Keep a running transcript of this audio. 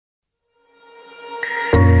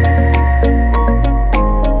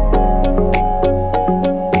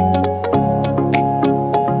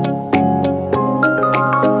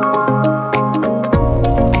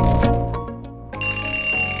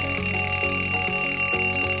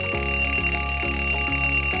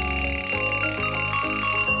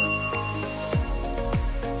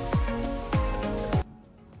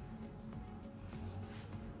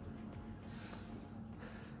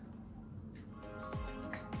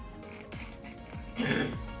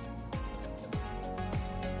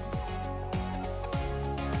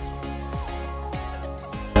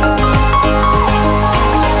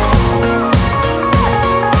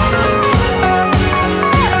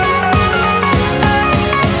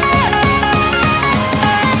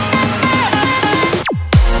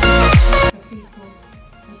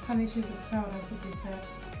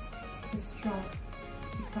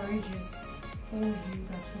Good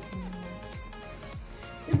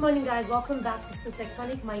morning, guys. Welcome back to So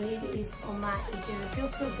Tectonic. My name is Ehiri. It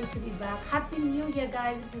feels so good to be back. Happy New Year,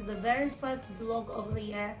 guys. This is the very first vlog of the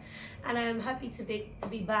year and I'm happy to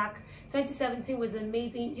be back. 2017 was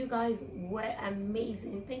amazing. You guys were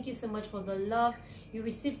amazing. Thank you so much for the love you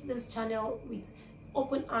received this channel with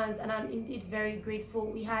open arms, and I'm indeed very grateful.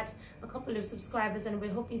 We had a couple of subscribers and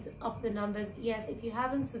we're hoping to up the numbers. Yes, if you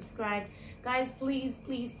haven't subscribed, guys, please,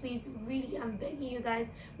 really, I'm begging you guys,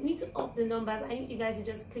 we need to up the numbers. I need you guys to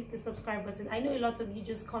just click the subscribe button. I know a lot of you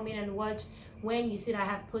just come in and watch when you see that I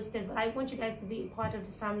have posted, but I want you guys to be a part of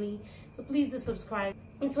the family, so please do subscribe.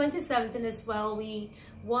 In 2017 as well, we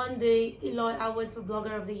won the Eloy Awards for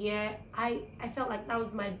Blogger of the Year. I felt like that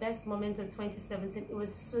was my best moment of 2017. It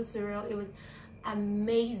was so surreal. It was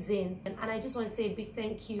amazing, and I just want to say a big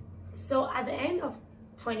thank you. So at the end of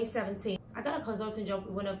 2017, I got a consulting job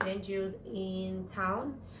with one of the NGOs in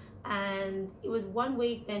town, and it was 1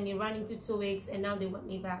 week, then it ran into 2 weeks, and now they want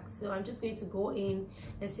me back. So I'm just going to go in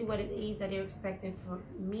and see what it is that they're expecting from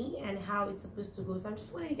me and how it's supposed to go. So I'm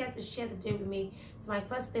just wanting you guys to share the day with me. It's my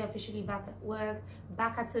first day officially back at work,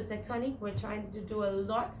 back at So Tectonic. We're trying to do a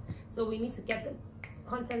lot, so we need to get the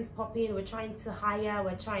content popping. We're trying to hire,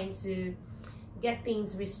 we're trying to get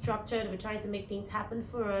things restructured, we're trying to make things happen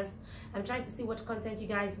for us. I'm trying to see what content you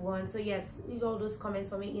guys want. So yes, leave all those comments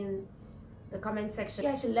for me in the comment section. You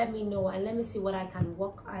guys should let me know and let me see what I can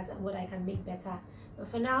work at and what I can make better. But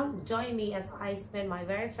for now, join me as I spend my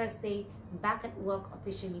very first day back at work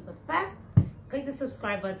officially. But first, click the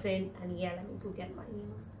subscribe button, and yeah, let me go get my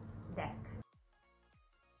news deck.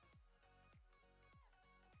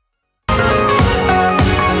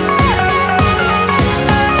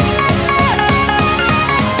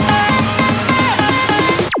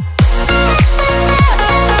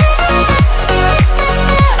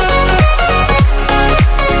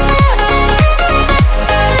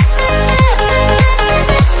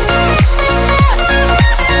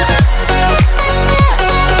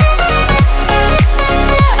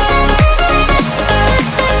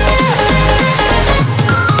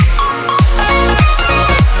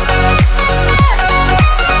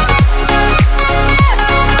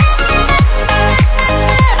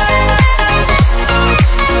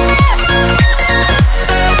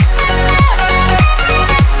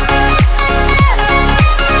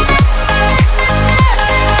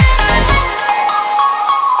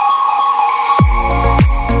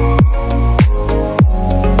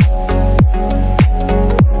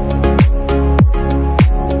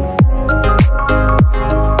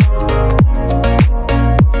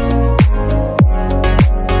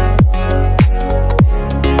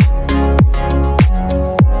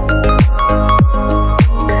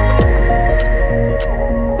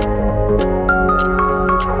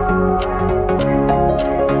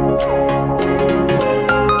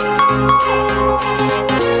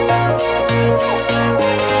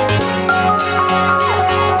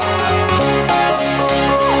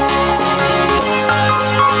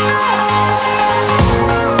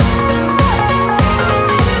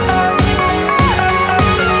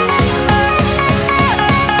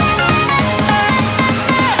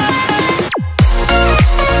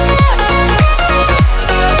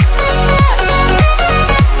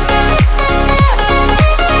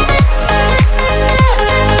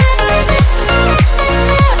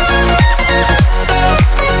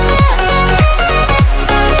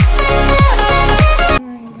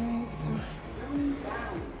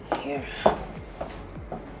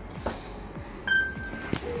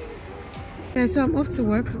 Yeah, so I'm off to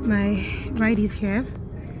work. My ride is here,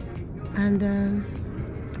 and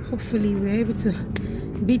hopefully we're able to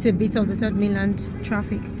beat a bit of the third mainland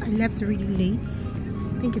traffic. I left really late.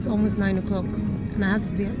 I think it's almost 9 o'clock, and I have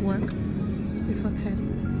to be at work before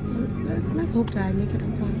 10. So let's hope that I make it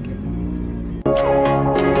on time again.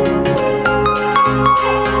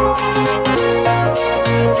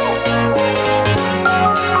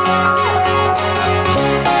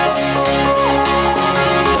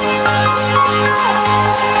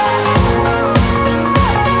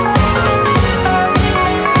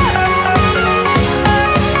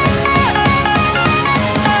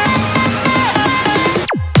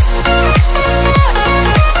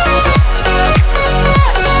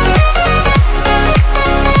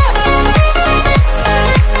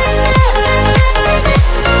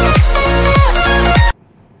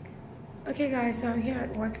 Okay guys, so I'm here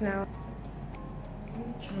at work now.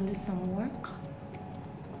 I'm trying to do some work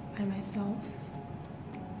by myself.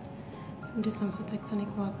 I'm doing some So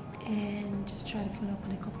Tectonic work and just try to follow up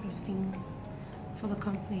on a couple of things for the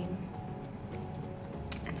company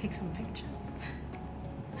and take some pictures.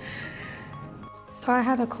 So I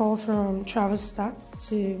had a call from Travel Stats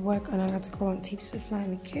to work on an article on tips for flying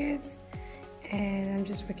with kids, and I'm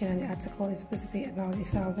just working on the article. It's supposed to be about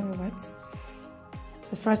 1,000 words.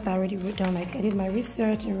 So first I already wrote down, like I did my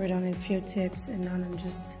research and wrote down a few tips, and now I'm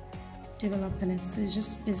just developing it. So it's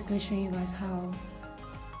just basically showing you guys how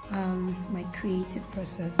my creative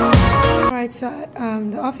process. Alright, so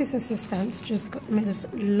the office assistant just got me this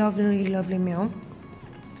lovely meal.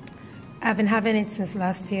 I've been having it since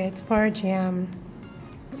last year. It's porridge yam.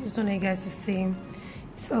 I just want you guys to see.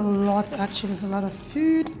 It's a lot, actually. It's a lot of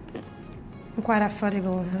food. And quite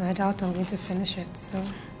affordable, and I doubt I'm going to finish it. So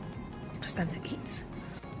it's time to eat.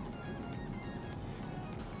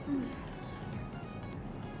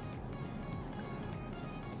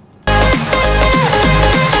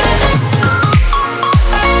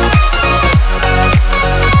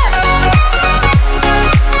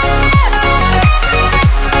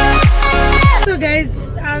 So guys,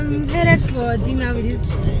 I'm headed for dinner with this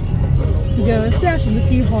girl. See how she's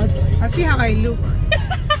looking hot. I see how I look.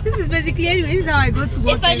 This is basically, anyway, this is how I go to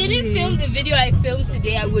work. If I didn't film the video I filmed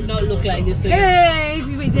today, I would not look like this. Hey, if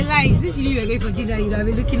you were the lies, this you were going for dinner, you'd have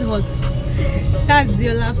been looking hot. That's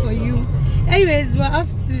Diola for you. Anyways, we're off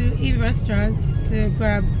to Ehiri restaurant to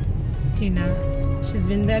grab dinner. She's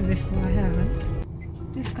been there before, I haven't.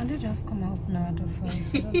 Please, can they just come and open our door for us?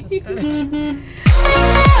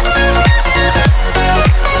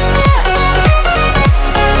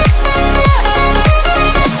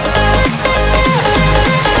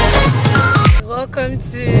 Welcome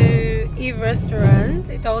to Ehiri restaurant.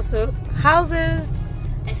 It also houses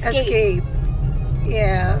Escape.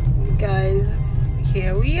 Yeah, guys,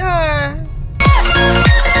 here we are.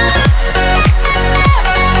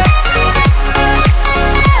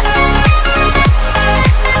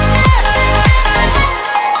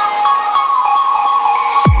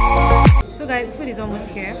 So guys, the food is almost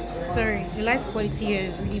here. Sorry, the light quality here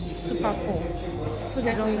is really super poor. Food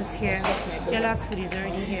is almost here. Diola's food is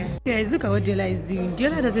already here. Guys, look at what Diola is doing.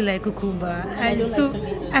 Diola doesn't like cucumber. I don't like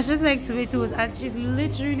tomatoes. I just like tomatoes, and she's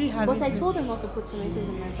literally having. But I told them not to put tomatoes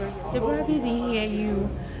in my burger. They probably didn't hear you.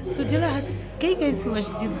 So Diola had to. Can you guys see what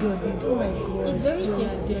this girl did? Oh my god. It's very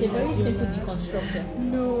simple. It's a very simple deconstruction.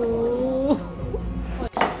 No.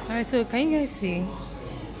 Alright, so can you guys see?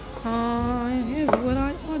 Here's what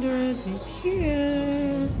I ordered. It's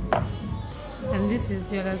here. And this is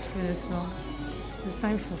Diola's food as well. So it's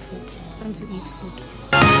time for food. It's time to eat food.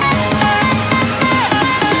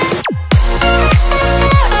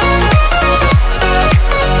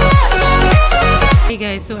 Hey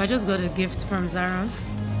guys, so I just got a gift from Zara.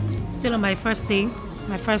 Still on my first day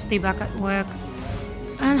back at work.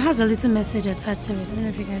 And has a little message attached to it. I don't know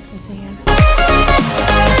if you guys can see it.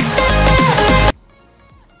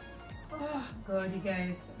 Oh god, you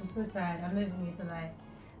guys, I'm so tired. I'm not even going to lie.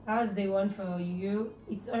 That was day one for you.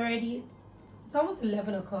 It's almost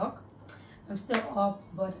 11 o'clock. I'm still up,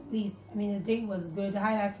 but at least, I mean, the day was good. The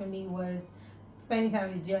highlight for me was spending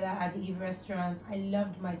time with Diola at the Ehiri restaurant. I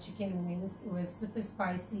loved my chicken wings. It was super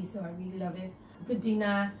spicy, so I really love it. Good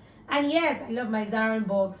dinner. And yes, I love my Zara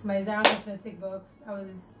box, my Zara cosmetic box. That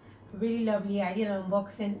was really lovely. I did an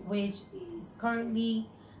unboxing, which is currently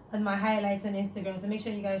on my highlights on Instagram, so make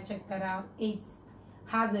sure you guys check that out. It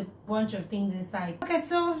has a bunch of things inside. Okay,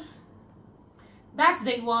 so that's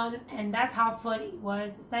day one, and that's how fun it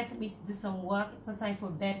was. It's time for me to do some work. It's not time for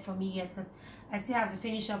bed for me yet, because I still have to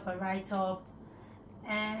finish up a write-up,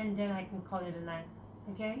 and then I can call it a night.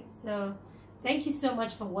 Okay, so thank you so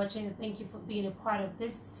much for watching. Thank you for being a part of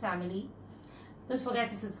this family. Don't forget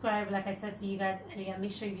to subscribe. Like I said to you guys earlier,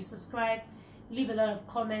 make sure you subscribe. Leave a lot of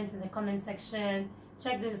comments in the comment section.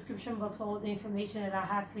 Check the description box for all the information that I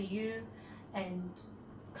have for you, and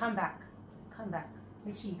come back.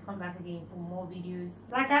 Make sure you come back again for more videos.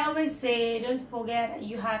 Like I always say, don't forget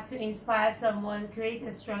you have to inspire someone, create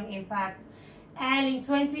a strong impact. And in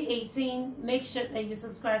 2018, make sure that you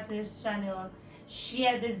subscribe to this channel,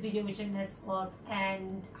 share this video with your network,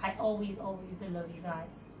 and I always love you guys.